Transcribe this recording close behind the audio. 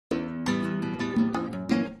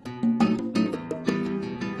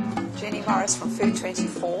Doris from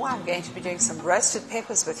Food24. I'm going to be doing some roasted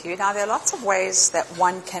peppers with you. Now, there are lots of ways that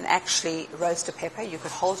one can actually roast a pepper. You could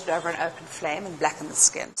hold it over an open flame and blacken the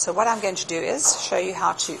skin. So what I'm going to do is show you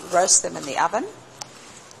how to roast them in the oven.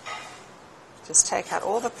 Just take out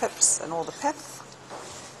all the pips and all the pith,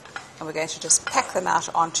 and we're going to just pack them out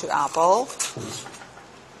onto our bowl.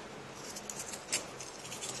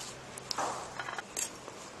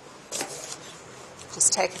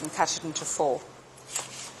 Just take it and cut it into 4.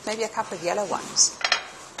 Maybe a couple of yellow ones.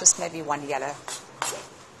 Just maybe one yellow.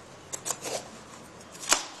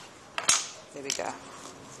 There we go.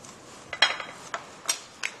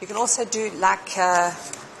 You can also do like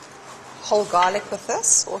whole garlic with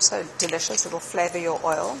this. Also delicious. It will flavor your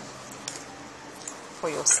oil for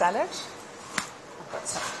your salad. I've got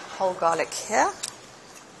some whole garlic here.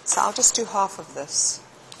 So I'll just do half of this.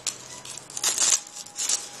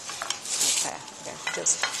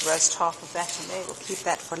 Just roast half of that in there. We'll keep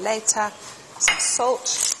that for later. Some salt,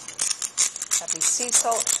 lovely sea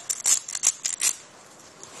salt,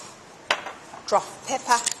 a drop of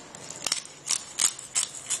pepper,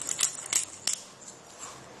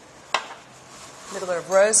 a little bit of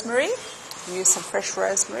rosemary. Use some fresh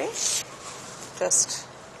rosemary. Just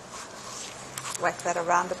whack that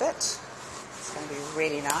around a bit. It's going to be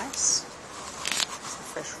really nice.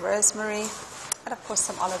 Some fresh rosemary. And of course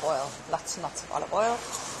some olive oil, lots and lots of olive oil.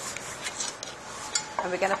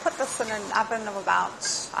 And we're going to put this in an oven of about,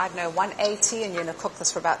 180, and you're going to cook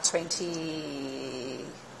this for about 20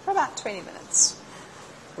 minutes.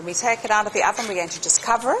 When we take it out of the oven, we're going to just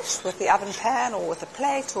cover it with the oven pan or with a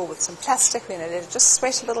plate or with some plastic. We're going to let it just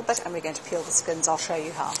sweat a little bit, and we're going to peel the skins. I'll show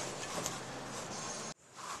you how.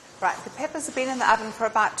 Right, the peppers have been in the oven for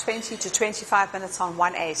about 20 to 25 minutes on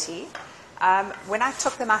 180. When I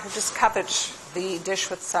took them out, I just covered the dish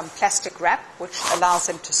with some plastic wrap, which allows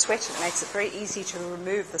them to sweat and makes it very easy to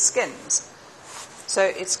remove the skins. So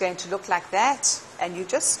it's going to look like that, and you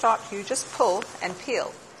just pull and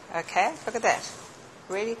peel. Okay, look at that.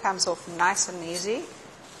 Really comes off nice and easy.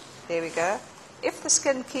 There we go. If the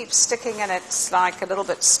skin keeps sticking and it's like a little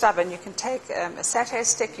bit stubborn, you can take a satay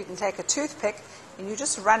stick, you can take a toothpick, and you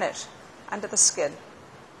just run it under the skin,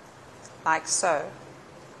 like so.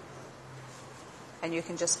 And you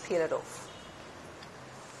can just peel it off.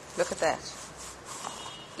 Look at that.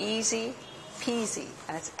 Easy peasy,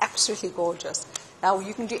 and it's absolutely gorgeous. Now,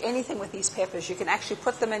 you can do anything with these peppers. You can actually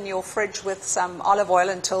put them in your fridge with some olive oil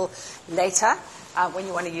until later when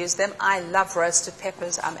you want to use them. I love roasted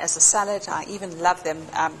peppers as a salad. I even love them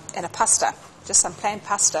in a pasta, just some plain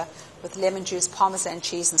pasta with lemon juice, Parmesan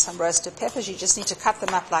cheese, and some roasted peppers. You just need to cut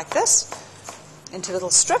them up like this into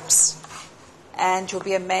little strips, and you'll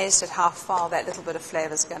be amazed at how far that little bit of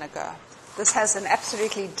flavor is going to go. This has an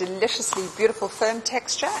absolutely deliciously beautiful firm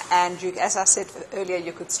texture, and as I said earlier,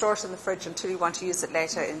 you could store it in the fridge until you want to use it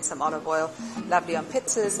later in some olive oil. Lovely on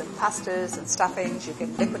pizzas and pastas and stuffings. You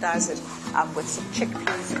can liquidize it with some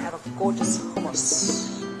chickpeas and have a gorgeous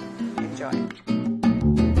hummus. Enjoy.